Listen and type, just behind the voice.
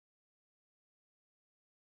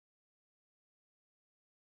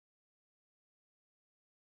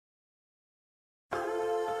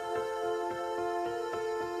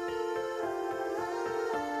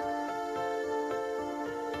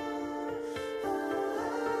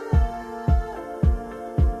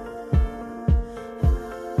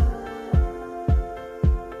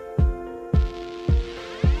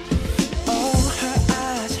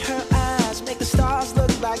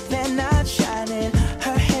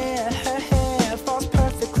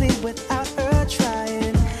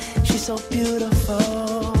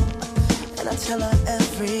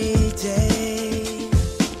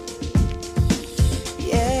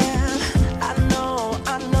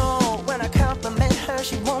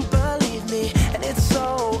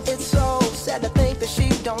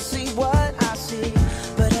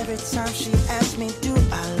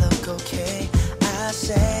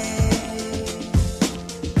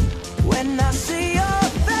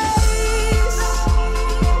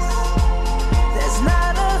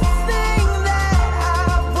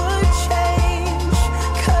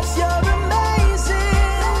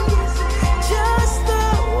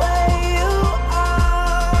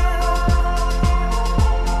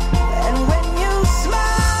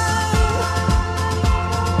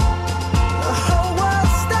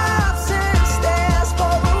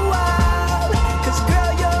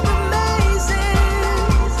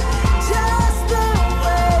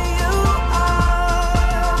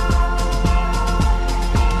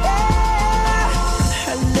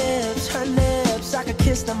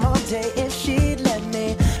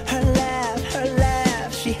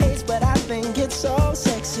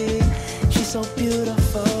so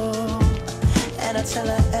beautiful, and I tell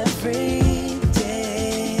her every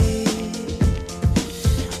day.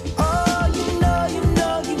 Oh, you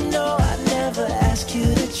know, I never ask you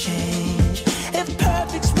to change. If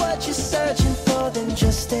perfect's what you're searching for, then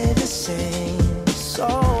just stay the same.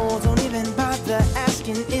 So don't even bother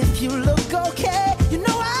asking if you look okay. You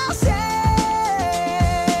know I'll say,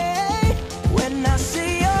 when I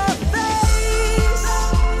see your face,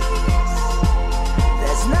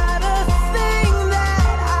 there's not a thing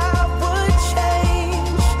that I would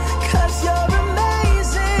change, 'cause you're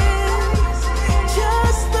amazing,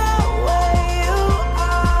 just the way you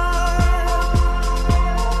are.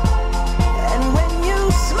 And when you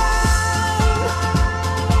smile,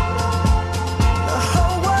 the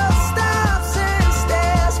whole world stops and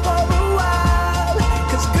stares for a while,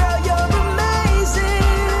 'cause girl, you're amazing,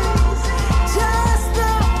 just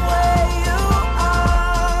the way you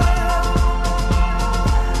are.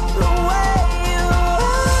 The way you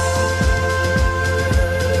are,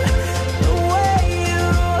 the way you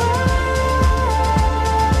are.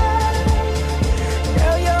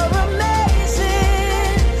 Girl, you're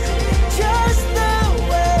amazing, just the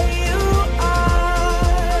way you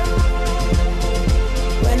are.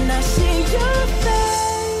 When I see your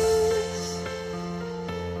face,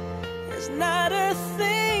 there's not a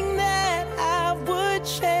thing that I would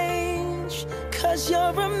change, 'cause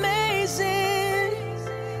you're amazing,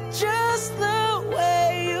 just the way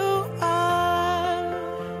you are.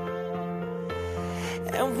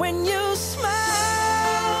 And when you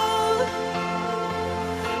smile,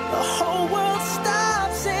 the whole world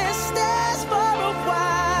stops and stares for a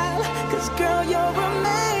while, 'cause girl, you're